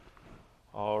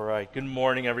All right. Good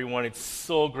morning, everyone. It's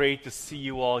so great to see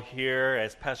you all here.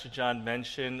 As Pastor John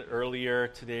mentioned earlier,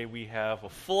 today we have a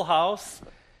full house,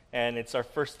 and it's our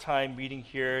first time meeting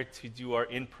here to do our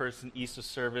in-person Easter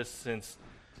service since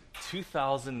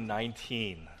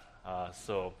 2019.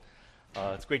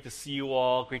 It's great to see you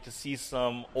all. Great to see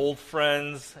some old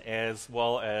friends as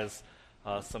well as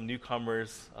some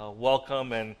newcomers.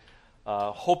 Welcome, and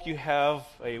hope you have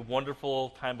a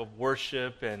wonderful time of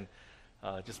worship and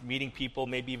just meeting people,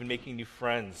 maybe even making new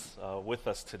friends with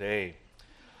us today.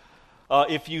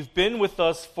 If you've been with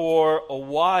us for a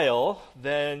while,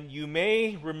 then you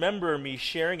may remember me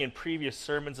sharing in previous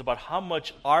sermons about how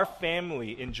much our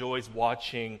family enjoys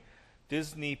watching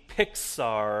Disney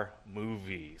Pixar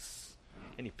movies.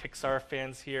 Any Pixar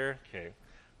fans here? Okay,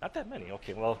 not that many.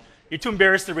 Okay, well, you're too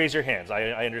embarrassed to raise your hands.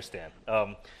 I understand.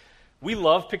 We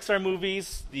love Pixar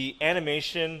movies. The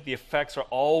animation, the effects are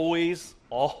always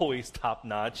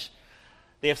top-notch.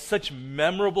 They have such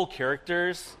memorable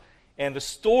characters, and the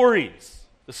stories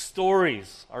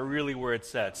are really where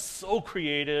it's at. So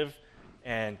creative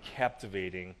and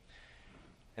captivating.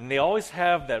 And they always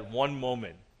have that one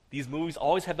moment. These movies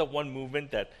always have that one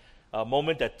moment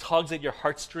that tugs at your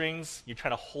heartstrings. You're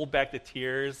trying to hold back the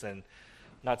tears and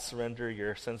not surrender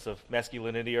your sense of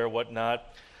masculinity or whatnot.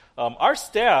 Our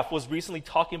staff was recently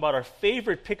talking about our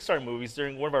favorite Pixar movies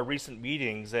during one of our recent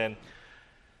meetings, and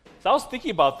so I was thinking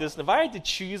about this, and if I had to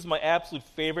choose my absolute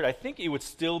favorite, I think it would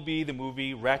still be the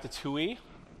movie Ratatouille.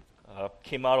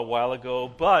 Came out a while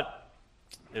ago, but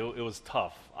it was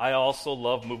tough. I also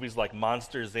love movies like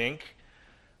Monsters, Inc.,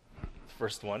 the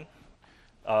first one.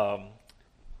 And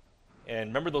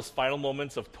remember those final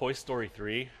moments of Toy Story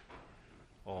 3?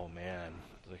 Oh, man.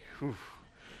 Like, whew.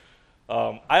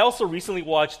 I also recently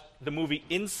watched the movie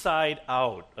Inside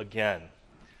Out again.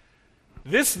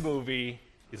 This movie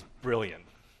is brilliant.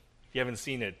 If you haven't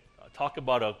seen it, talk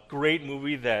about a great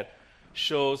movie that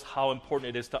shows how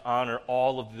important it is to honor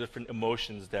all of the different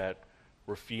emotions that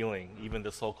we're feeling, even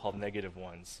the so-called negative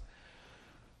ones.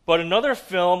 But another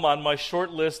film on my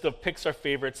short list of Pixar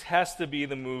favorites has to be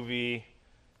the movie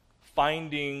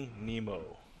Finding Nemo.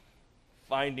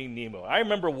 Finding Nemo. I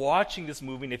remember watching this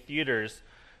movie in the theaters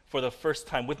for the first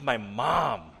time with my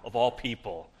mom, of all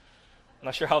people. I'm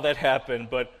not sure how that happened,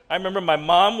 but I remember my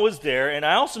mom was there, and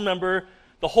I also remember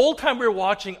the whole time we were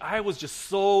watching, I was just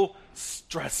so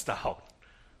stressed out.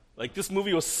 Like, this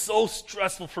movie was so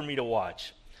stressful for me to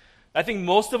watch. I think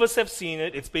most of us have seen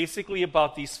it. It's basically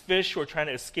about these fish who are trying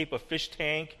to escape a fish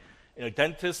tank in a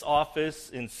dentist's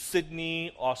office in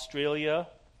Sydney, Australia.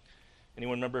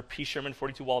 Anyone remember P. Sherman,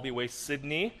 42 Wallaby Way,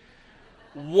 Sydney?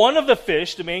 One of the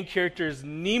fish, the main character, is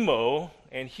Nemo,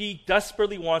 and he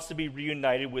desperately wants to be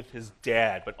reunited with his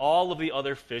dad, but all of the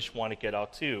other fish want to get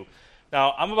out too.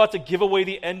 Now, I'm about to give away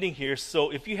the ending here,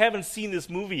 so if you haven't seen this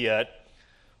movie yet,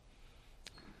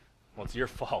 well, it's your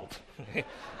fault.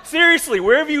 Seriously,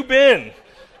 where have you been?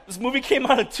 This movie came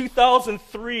out in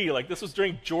 2003, like this was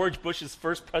during George Bush's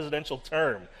first presidential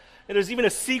term. And there's even a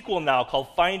sequel now called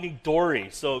Finding Dory,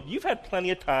 so you've had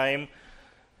plenty of time.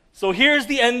 So here's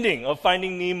the ending of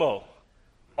Finding Nemo.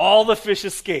 All the fish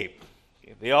escape.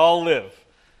 They all live.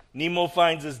 Nemo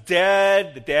finds his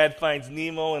dad, the dad finds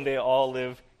Nemo, and they all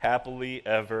live happily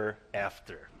ever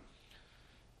after.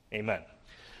 Amen.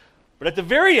 But at the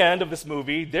very end of this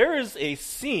movie, there is a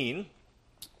scene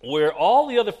where all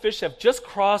the other fish have just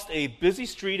crossed a busy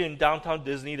street in downtown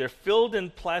Disney. They're filled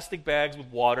in plastic bags with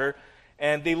water,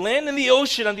 and they land in the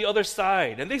ocean on the other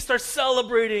side, and they start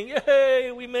celebrating.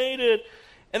 Yay, we made it.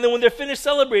 And then when they're finished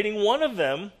celebrating, one of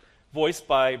them, voiced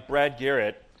by Brad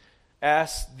Garrett,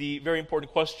 asks the very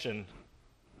important question,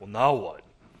 well, now what?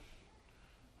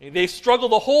 They struggle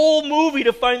the whole movie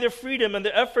to find their freedom, and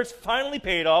their efforts finally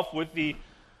paid off with the,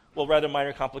 rather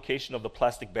minor complication of the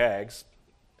plastic bags.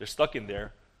 They're stuck in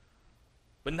there.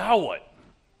 But now what?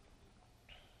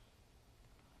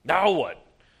 Now what?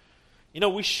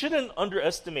 We shouldn't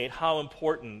underestimate how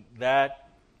important that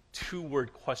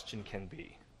two-word question can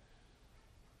be.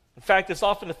 In fact, it's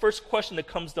often the first question that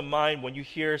comes to mind when you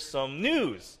hear some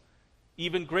news,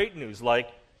 even great news,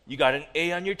 like you got an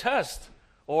A on your test,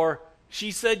 or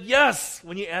she said yes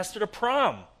when you asked her to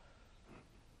prom.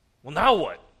 Well, now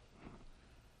what?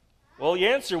 Well, the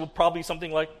answer would probably be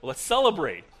something like, well, let's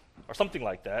celebrate, or something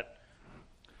like that.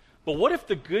 But what if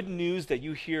the good news that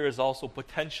you hear is also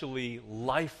potentially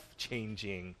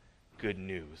life-changing good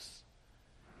news?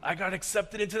 I got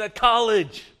accepted into that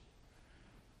college.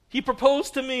 He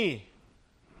proposed to me.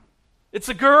 It's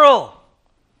a girl.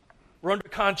 We're under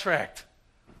contract.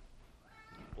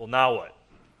 Well, now what?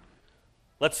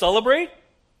 Let's celebrate?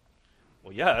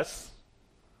 Well, yes,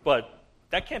 but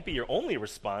that can't be your only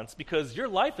response because your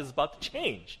life is about to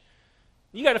change.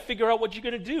 You got to figure out what you're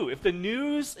going to do. If the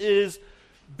news is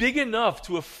big enough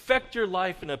to affect your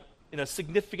life in a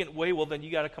significant way, well, then you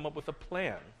got to come up with a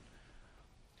plan.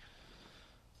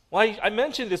 Well, I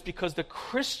mention this because the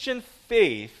Christian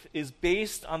faith is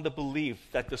based on the belief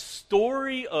that the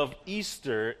story of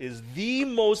Easter is the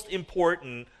most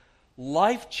important,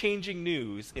 life-changing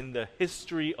news in the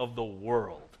history of the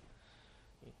world.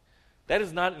 That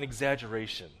is not an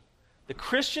exaggeration. The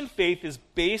Christian faith is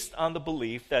based on the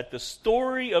belief that the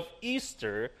story of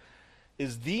Easter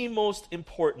is the most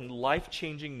important,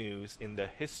 life-changing news in the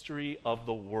history of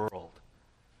the world.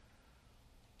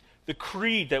 The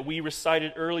creed that we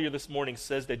recited earlier this morning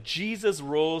says that Jesus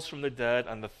rose from the dead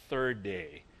on the third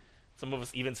day. Some of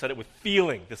us even said it with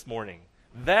feeling this morning.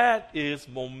 That is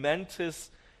momentous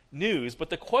news, but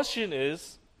the question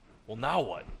is, well, now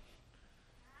what?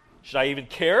 Should I even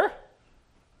care?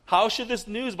 How should this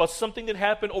news about something that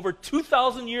happened over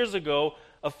 2,000 years ago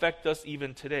affect us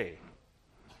even today?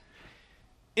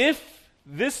 If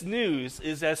this news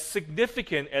is as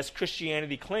significant as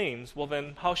Christianity claims, well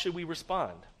then, how should we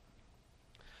respond?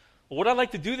 Well, what I'd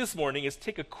like to do this morning is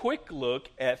take a quick look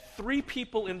at 3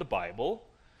 people in the Bible,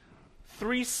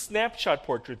 3 snapshot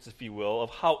portraits, if you will, of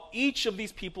how each of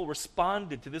these people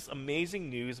responded to this amazing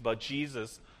news about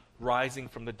Jesus rising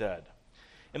from the dead.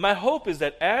 And my hope is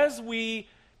that as we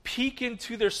peek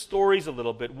into their stories a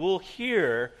little bit, we'll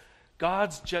hear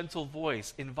God's gentle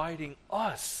voice inviting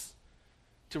us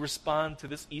to respond to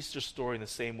this Easter story in the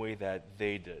same way that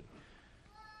they did.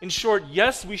 In short,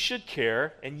 yes, we should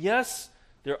care, and yes,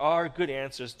 there are good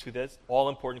answers to this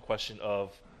all-important question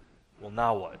of, well,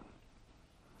 now what?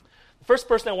 The first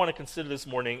person I want to consider this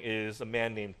morning is a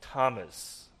man named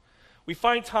Thomas. We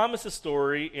find Thomas'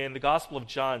 story in the Gospel of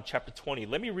John, chapter 20.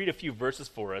 Let me read a few verses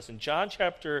for us. In John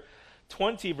chapter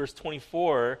 20, verse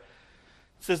 24, it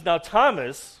says, "Now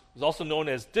Thomas, who's also known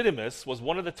as Didymus, was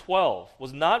one of the 12,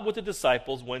 was not with the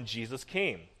disciples when Jesus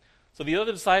came. So the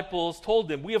other disciples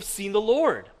told him, 'We have seen the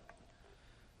Lord.'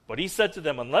 But he said to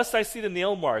them, 'Unless I see the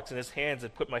nail marks in his hands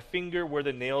and put my finger where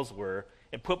the nails were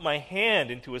and put my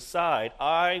hand into his side,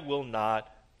 I will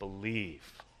not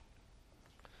believe.'"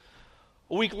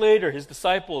 A week later, his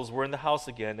disciples were in the house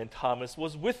again, and Thomas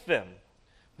was with them.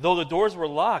 Though the doors were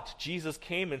locked, Jesus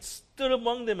came and stood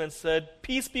among them and said,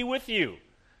 "Peace be with you."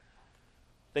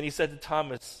 Then he said to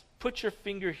Thomas, "Put your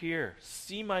finger here,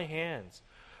 see my hands.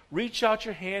 Reach out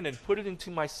your hand and put it into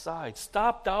my side.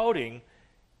 Stop doubting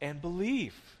and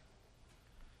believe."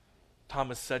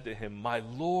 Thomas said to him, "My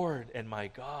Lord and my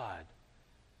God."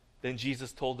 Then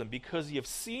Jesus told him, "Because you have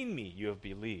seen me, you have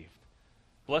believed.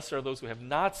 Blessed are those who have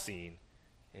not seen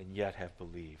and yet have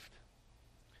believed."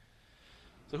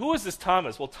 So who is this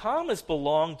Thomas? Well, Thomas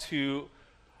belonged to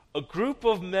a group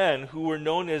of men who were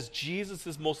known as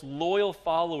Jesus' most loyal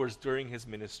followers during his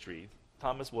ministry.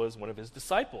 Thomas was one of his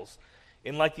disciples.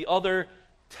 And like the other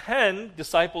 10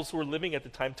 disciples who were living at the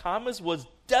time, Thomas was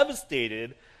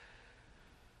devastated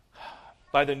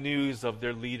by the news of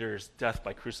their leader's death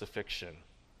by crucifixion.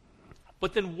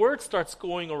 But then word starts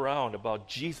going around about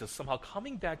Jesus somehow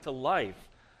coming back to life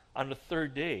on the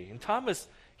third day. And Thomas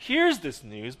hears this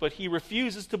news, but he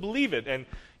refuses to believe it. And,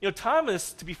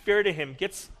 Thomas, to be fair to him,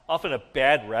 gets often a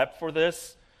bad rep for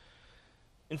this.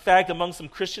 In fact, among some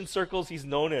Christian circles, he's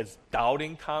known as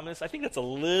Doubting Thomas. I think that's a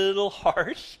little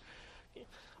harsh.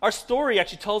 Our story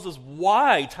actually tells us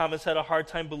why Thomas had a hard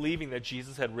time believing that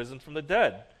Jesus had risen from the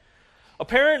dead.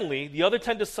 Apparently, the other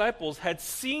 10 disciples had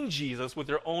seen Jesus with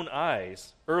their own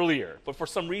eyes earlier, but for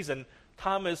some reason,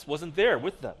 Thomas wasn't there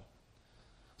with them.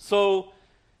 So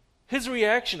his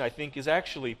reaction, I think, is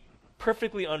actually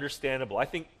perfectly understandable. I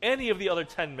think any of the other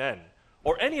 10 men,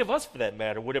 or any of us for that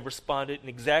matter, would have responded in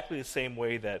exactly the same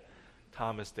way that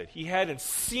Thomas did. He hadn't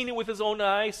seen it with his own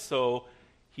eyes, so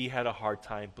he had a hard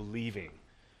time believing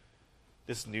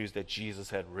this news that Jesus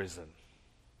had risen.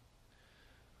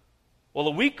 Well,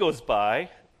 a week goes by,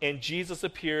 and Jesus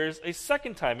appears a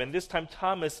second time, and this time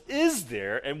Thomas is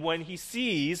there, and when he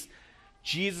sees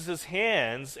Jesus'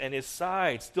 hands and his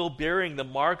side still bearing the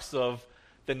marks of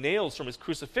the nails from his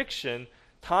crucifixion,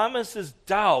 Thomas's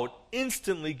doubt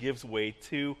instantly gives way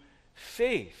to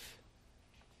faith.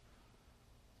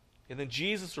 And then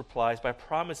Jesus replies by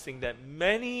promising that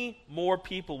many more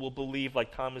people will believe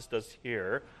like Thomas does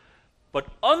here, but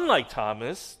unlike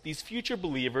Thomas, these future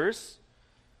believers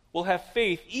will have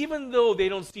faith even though they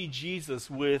don't see Jesus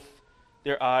with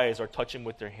their eyes or touch him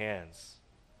with their hands.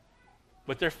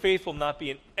 But their faith will not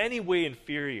be in any way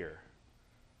inferior.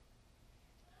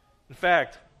 In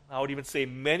fact, I would even say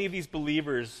many of these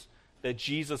believers that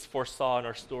Jesus foresaw in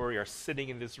our story are sitting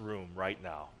in this room right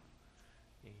now.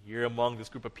 You're among this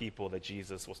group of people that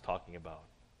Jesus was talking about.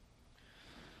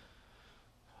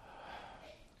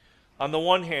 On the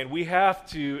one hand, we have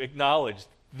to acknowledge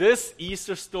this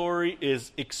Easter story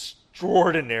is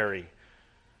extraordinary.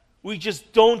 We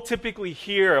just don't typically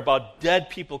hear about dead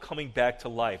people coming back to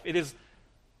life. It is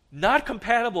not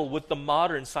compatible with the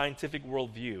modern scientific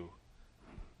worldview.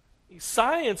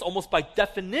 Science, almost by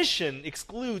definition,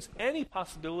 excludes any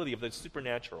possibility of the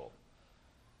supernatural.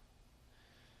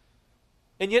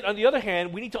 And yet, on the other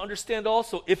hand, we need to understand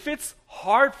also, if it's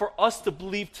hard for us to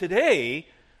believe today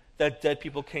that dead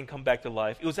people can come back to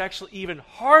life, it was actually even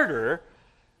harder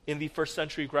in the first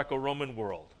century Greco-Roman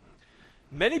world.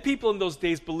 Many people in those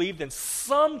days believed in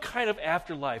some kind of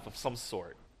afterlife of some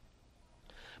sort.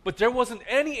 But there wasn't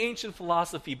any ancient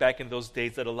philosophy back in those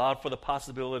days that allowed for the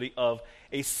possibility of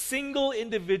a single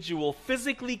individual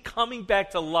physically coming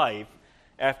back to life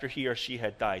after he or she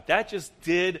had died. That just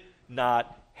did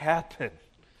not happen.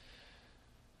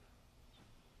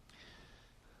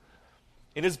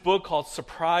 In his book called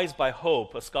Surprised by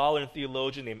Hope, a scholar and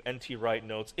theologian named N.T. Wright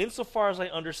notes, insofar as I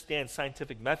understand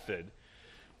scientific method,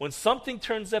 when something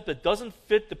turns up that doesn't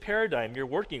fit the paradigm you're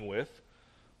working with,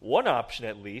 one option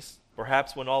at least,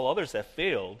 perhaps when all others have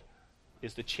failed,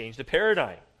 is to change the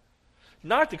paradigm.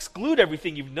 Not to exclude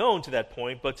everything you've known to that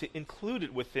point, but to include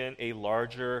it within a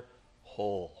larger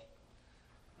whole.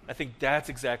 I think that's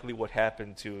exactly what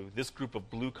happened to this group of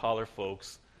blue-collar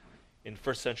folks in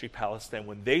first century Palestine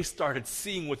when they started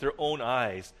seeing with their own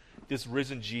eyes this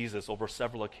risen Jesus over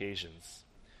several occasions.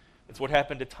 It's what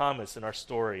happened to Thomas in our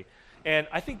story. And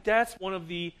I think that's one of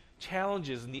the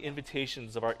challenges and the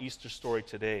invitations of our Easter story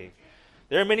today.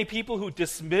 There are many people who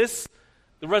dismiss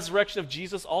the resurrection of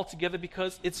Jesus altogether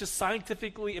because it's just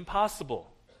scientifically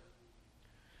impossible.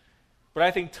 But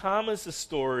I think Thomas'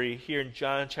 story here in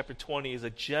John chapter 20 is a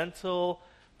gentle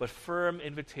but firm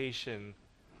invitation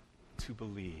to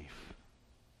believe.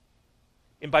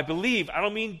 And by believe, I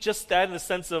don't mean just that in the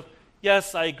sense of,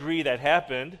 yes, I agree that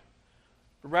happened.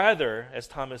 But rather, as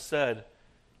Thomas said,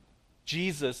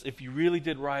 Jesus, if you really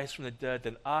did rise from the dead,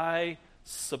 then I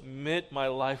submit my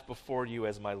life before you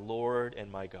as my Lord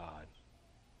and my God.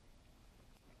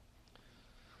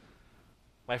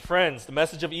 My friends, the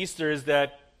message of Easter is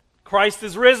that Christ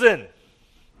is risen.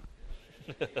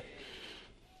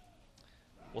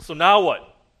 Well, so now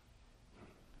what?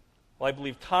 Well, I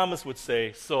believe Thomas would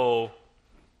say, so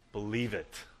believe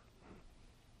it.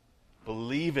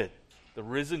 Believe it. The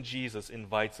risen Jesus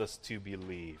invites us to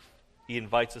believe. He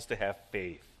invites us to have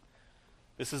faith.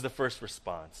 This is the first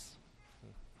response.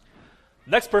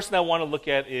 Next person I want to look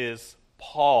at is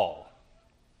Paul.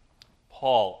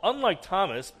 Paul. Unlike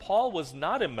Thomas, Paul was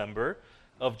not a member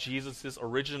of Jesus'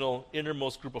 original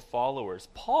innermost group of followers.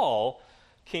 Paul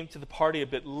came to the party a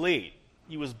bit late.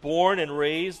 He was born and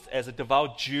raised as a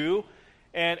devout Jew,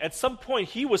 and at some point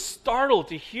he was startled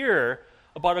to hear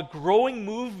about a growing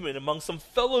movement among some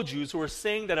fellow Jews who were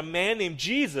saying that a man named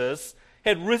Jesus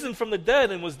had risen from the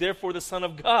dead and was therefore the Son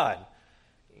of God.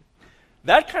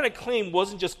 That kind of claim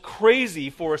wasn't just crazy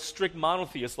for a strict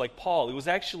monotheist like Paul. It was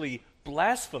actually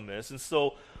blasphemous. And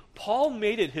so Paul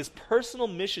made it his personal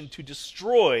mission to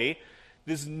destroy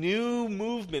this new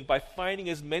movement by finding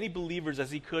as many believers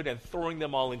as he could and throwing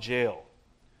them all in jail.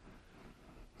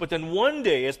 But then one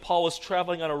day, as Paul was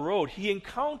traveling on a road, he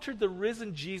encountered the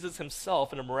risen Jesus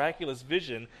himself in a miraculous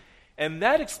vision, and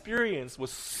that experience was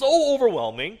so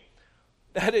overwhelming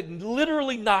that it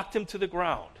literally knocked him to the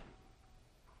ground.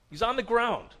 He's on the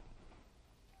ground.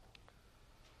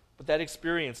 But that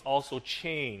experience also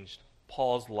changed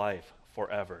Paul's life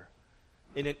forever.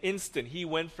 In an instant, he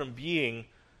went from being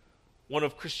one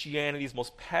of Christianity's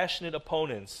most passionate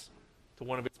opponents to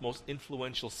one of its most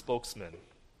influential spokesmen.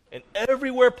 And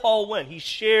everywhere Paul went, he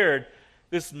shared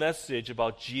this message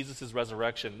about Jesus'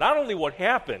 resurrection. Not only what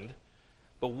happened,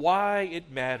 but why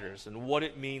it matters and what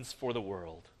it means for the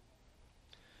world.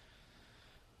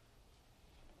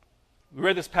 We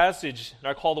read this passage in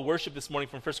our call to worship this morning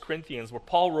from 1 Corinthians, where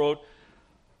Paul wrote,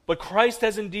 "But Christ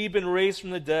has indeed been raised from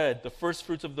the dead, the first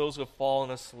fruits of those who have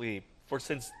fallen asleep. For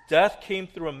since death came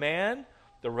through a man,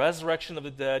 the resurrection of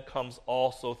the dead comes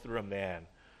also through a man.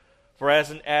 For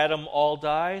as in Adam all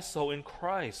die, so in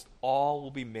Christ all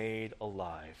will be made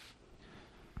alive."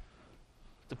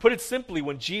 To put it simply,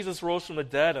 when Jesus rose from the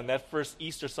dead on that first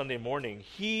Easter Sunday morning,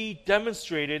 he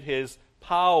demonstrated his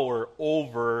power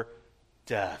over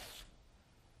death.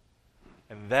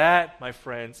 And that, my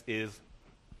friends, is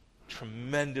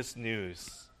tremendous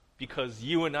news, because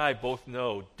you and I both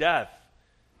know death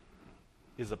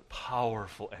is a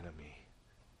powerful enemy.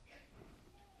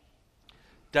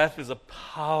 Death is a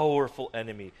powerful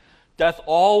enemy. Death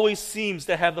always seems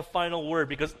to have the final word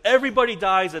because everybody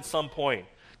dies at some point.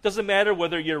 Doesn't matter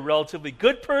whether you're a relatively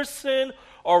good person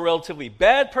or a relatively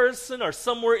bad person or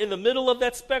somewhere in the middle of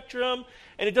that spectrum.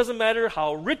 And it doesn't matter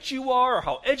how rich you are or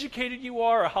how educated you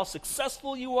are or how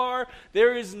successful you are.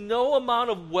 There is no amount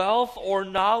of wealth or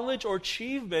knowledge or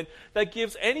achievement that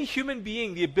gives any human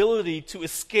being the ability to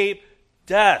escape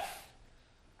death.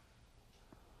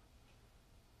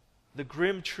 The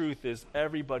grim truth is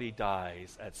everybody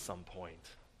dies at some point.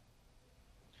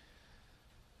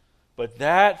 But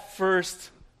that first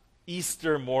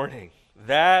Easter morning,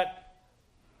 that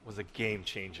was a game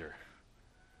changer.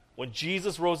 When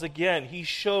Jesus rose again, he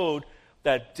showed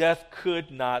that death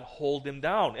could not hold him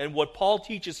down. And what Paul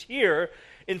teaches here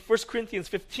in 1 Corinthians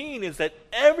 15 is that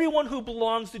everyone who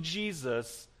belongs to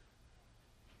Jesus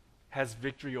has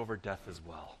victory over death as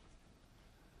well.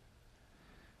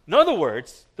 In other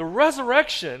words, the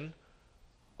resurrection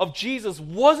of Jesus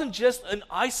wasn't just an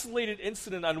isolated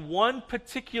incident on one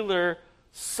particular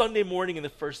Sunday morning in the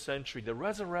first century. The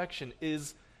resurrection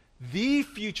is the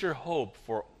future hope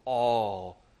for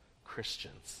all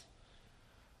Christians.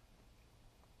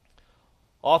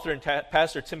 Author and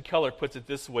pastor Tim Keller puts it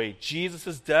this way: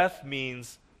 Jesus' death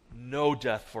means no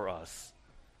death for us.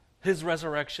 His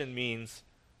resurrection means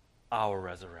our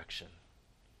resurrection.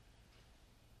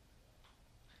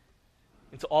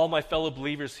 And to all my fellow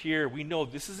believers here, we know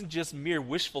this isn't just mere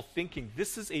wishful thinking.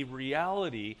 This is a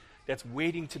reality that's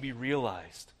waiting to be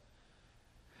realized.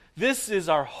 This is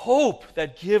our hope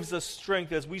that gives us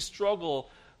strength as we struggle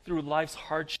through life's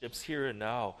hardships here and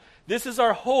now. This is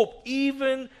our hope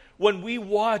even when we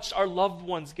watch our loved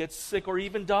ones get sick or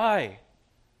even die.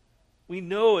 We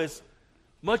know as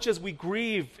much as we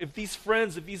grieve, if these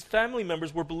friends, if these family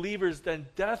members were believers, then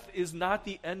death is not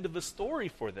the end of the story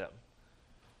for them.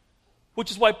 Which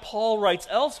is why Paul writes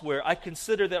elsewhere, I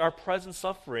consider that our present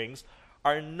sufferings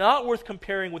are not worth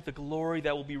comparing with the glory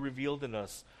that will be revealed in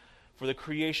us. For the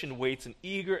creation waits in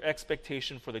eager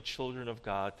expectation for the children of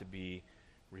God to be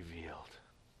revealed.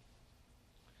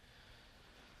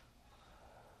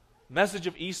 Message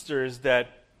of Easter is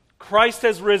that Christ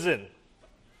has risen.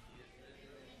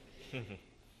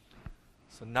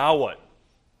 So now what?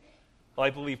 Well, I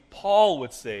believe Paul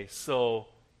would say, so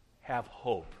have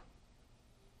hope.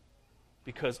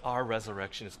 Because our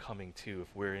resurrection is coming too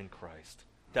if we're in Christ.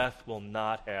 Death will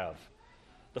not have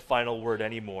the final word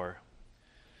anymore.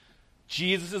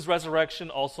 Jesus'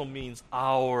 resurrection also means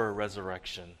our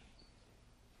resurrection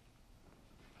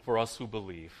for us who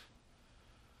believe.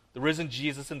 The risen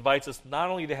Jesus invites us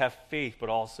not only to have faith, but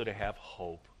also to have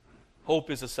hope. Hope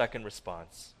is a second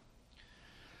response.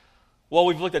 Well,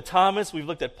 we've looked at Thomas, we've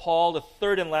looked at Paul. The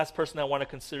third and last person I want to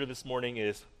consider this morning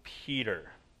is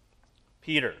Peter.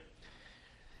 Peter.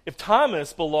 If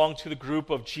Thomas belonged to the group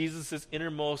of Jesus'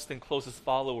 innermost and closest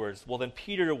followers, well, then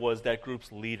Peter was that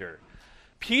group's leader.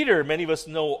 Peter, many of us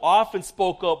know, often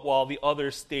spoke up while the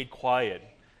others stayed quiet.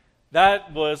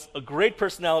 That was a great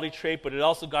personality trait, but it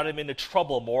also got him into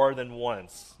trouble more than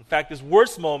once. In fact, his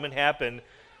worst moment happened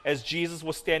as Jesus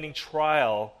was standing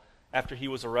trial after he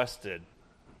was arrested.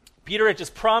 Peter had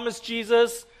just promised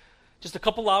Jesus just a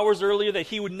couple hours earlier that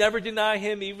he would never deny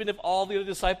him, even if all the other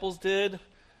disciples did.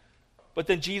 But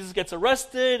then Jesus gets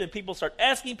arrested, and people start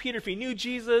asking Peter if he knew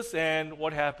Jesus, and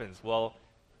what happens? Well,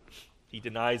 he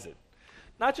denies it.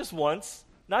 Not just once,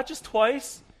 not just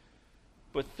twice,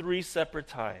 but 3 separate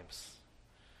times.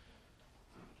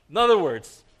 In other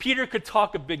words, Peter could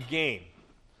talk a big game,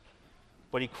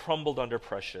 but he crumbled under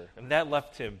pressure, and that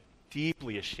left him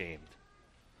deeply ashamed.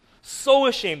 So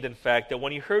ashamed, in fact, that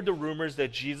when he heard the rumors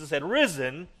that Jesus had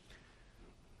risen,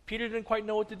 Peter didn't quite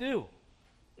know what to do.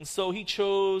 And so he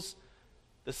chose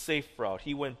the safe route.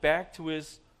 He went back to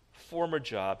his former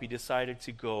job. He decided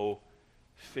to go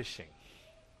fishing.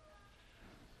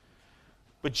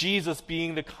 But Jesus,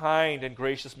 being the kind and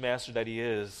gracious master that he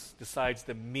is, decides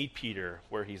to meet Peter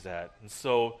where he's at. And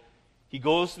so he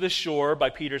goes to the shore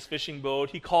by Peter's fishing boat.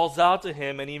 He calls out to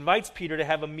him, and he invites Peter to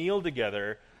have a meal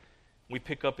together. We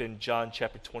pick up in John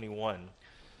chapter 21. It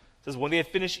says, when they had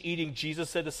finished eating, Jesus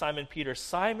said to Simon Peter,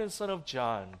 Simon, son of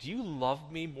John, do you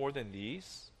love me more than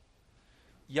these?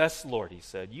 Yes, Lord, he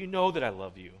said. You know that I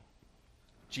love you.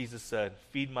 Jesus said,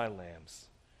 feed my lambs.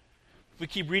 If we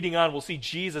keep reading on, we'll see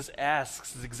Jesus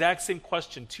asks the exact same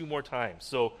question 2 more times.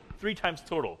 So 3 times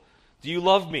total. Do you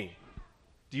love me?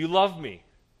 Do you love me?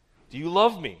 Do you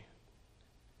love me?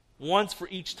 Once for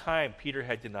each time Peter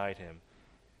had denied him.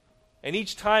 And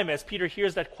each time as Peter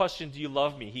hears that question, do you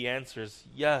love me? He answers,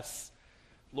 yes,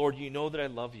 Lord, you know that I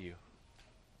love you.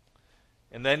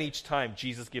 And then each time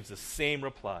Jesus gives the same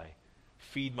reply,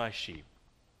 feed my sheep.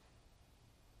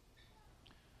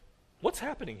 What's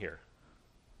happening here?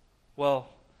 Well,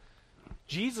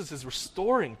 Jesus is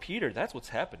restoring Peter. That's what's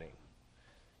happening.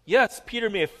 Yes, Peter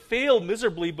may have failed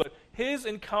miserably, but his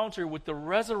encounter with the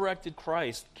resurrected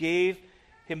Christ gave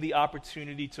him the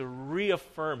opportunity to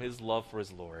reaffirm his love for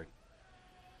his Lord.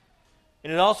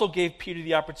 And it also gave Peter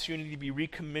the opportunity to be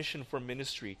recommissioned for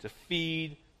ministry, to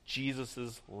feed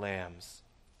Jesus' lambs.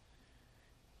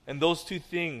 And those two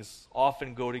things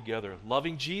often go together.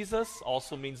 Loving Jesus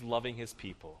also means loving his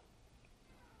people.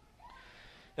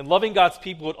 And loving God's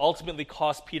people would ultimately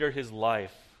cost Peter his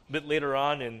life. A bit later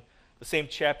on in the same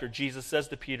chapter, Jesus says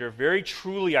to Peter, "Very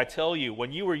truly I tell you,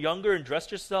 when you were younger and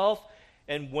dressed yourself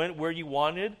and went where you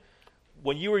wanted,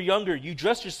 when you were younger, you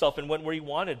dressed yourself and went where you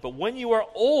wanted. But when you are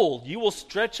old, you will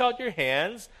stretch out your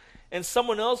hands, and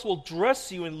someone else will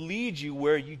dress you and lead you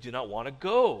where you do not want to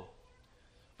go."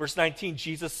 Verse 19,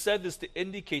 Jesus said this to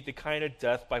indicate the kind of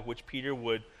death by which Peter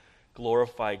would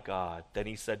glorify God. Then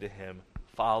he said to him,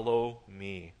 "Follow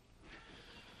me."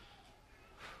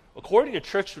 According to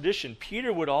church tradition,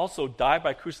 Peter would also die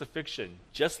by crucifixion,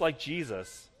 just like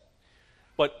Jesus.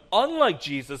 But unlike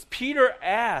Jesus, Peter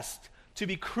asked to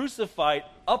be crucified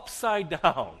upside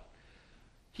down.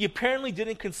 He apparently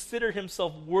didn't consider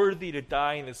himself worthy to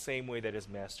die in the same way that his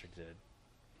master did.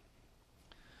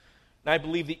 And I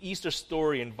believe the Easter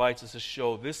story invites us to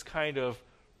show this kind of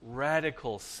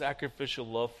radical sacrificial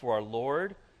love for our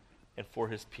Lord and for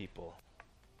his people.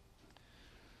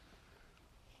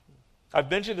 I've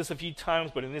mentioned this a few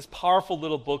times, but in this powerful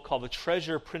little book called The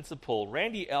Treasure Principle,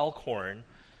 Randy Alcorn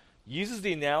uses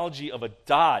the analogy of a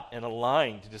dot and a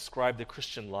line to describe the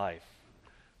Christian life.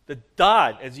 The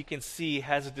dot, as you can see,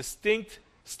 has a distinct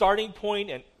starting point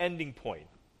and ending point.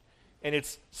 And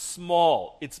it's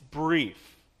small, it's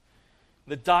brief.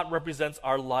 The dot represents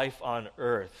our life on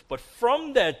earth. But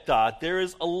from that dot, there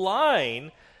is a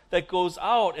line that goes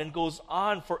out and goes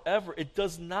on forever. It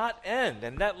does not end.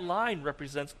 And that line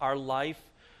represents our life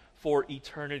for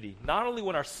eternity. Not only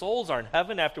when our souls are in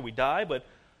heaven after we die, but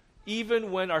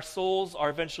even when our souls are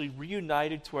eventually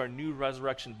reunited to our new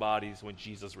resurrection bodies when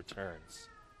Jesus returns.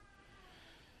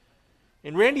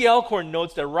 And Randy Alcorn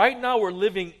notes that right now we're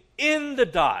living in the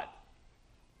dot.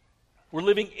 We're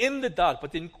living in the dot.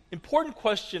 But the important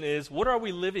question is, what are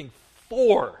we living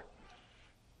for?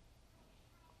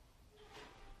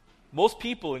 Most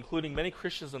people, including many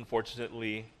Christians,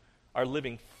 unfortunately, are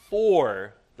living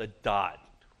for the dot,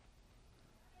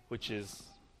 which is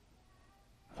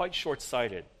quite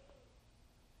short-sighted.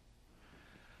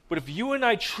 But if you and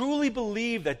I truly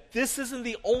believe that this isn't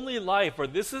the only life or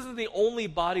this isn't the only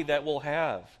body that we'll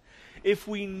have, if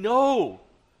we know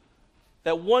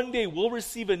that one day we'll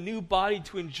receive a new body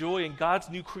to enjoy in God's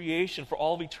new creation for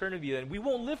all of eternity, then we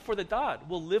won't live for the dot.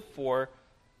 We'll live for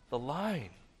the line.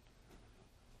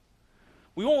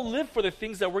 We won't live for the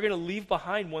things that we're going to leave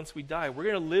behind once we die. We're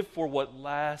going to live for what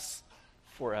lasts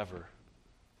forever.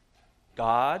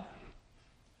 God,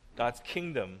 God's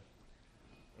kingdom,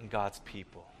 and God's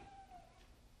people.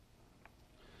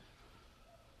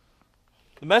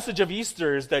 The message of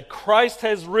Easter is that Christ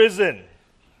has risen.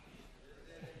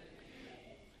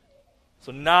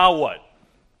 So now what?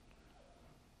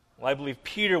 Well, I believe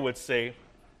Peter would say,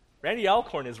 Randy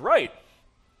Alcorn is right.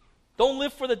 Don't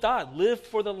live for the dot, live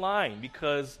for the line,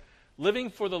 because living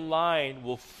for the line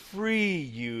will free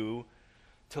you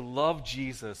to love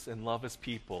Jesus and love his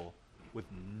people with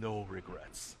no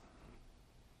regrets.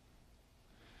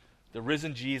 The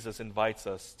risen Jesus invites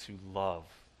us to love.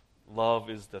 Love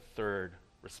is the third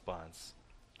response.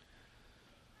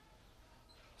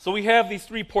 So we have these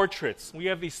three portraits. We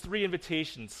have these three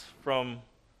invitations from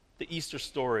the Easter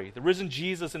story. The risen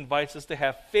Jesus invites us to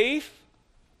have faith.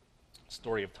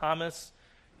 Story of Thomas.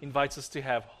 He invites us to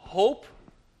have hope.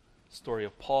 Story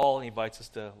of Paul. He invites us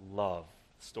to love.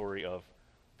 Story of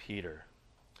Peter.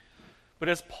 But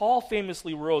as Paul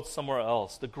famously wrote somewhere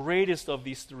else, the greatest of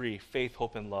these three, faith,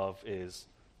 hope, and love, is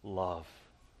love.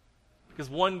 Because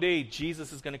one day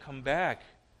Jesus is going to come back,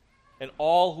 and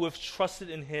all who have trusted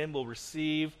in him will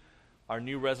receive our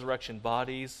new resurrection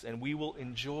bodies, and we will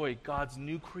enjoy God's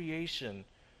new creation,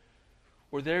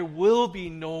 where there will be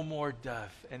no more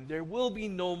death, and there will be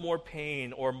no more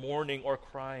pain or mourning or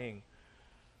crying.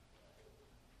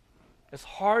 As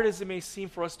hard as it may seem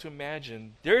for us to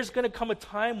imagine, there's going to come a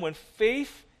time when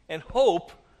faith and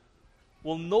hope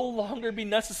will no longer be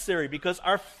necessary, because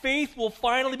our faith will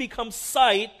finally become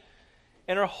sight,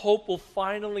 and our hope will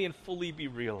finally and fully be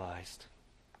realized.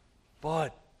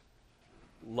 But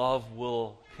love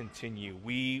will continue.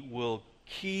 We will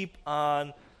keep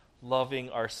on loving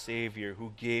our Savior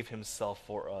who gave himself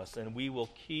for us, and we will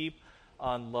keep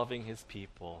on loving his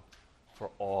people for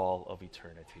all of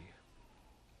eternity.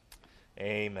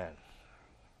 Amen.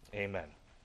 Amen.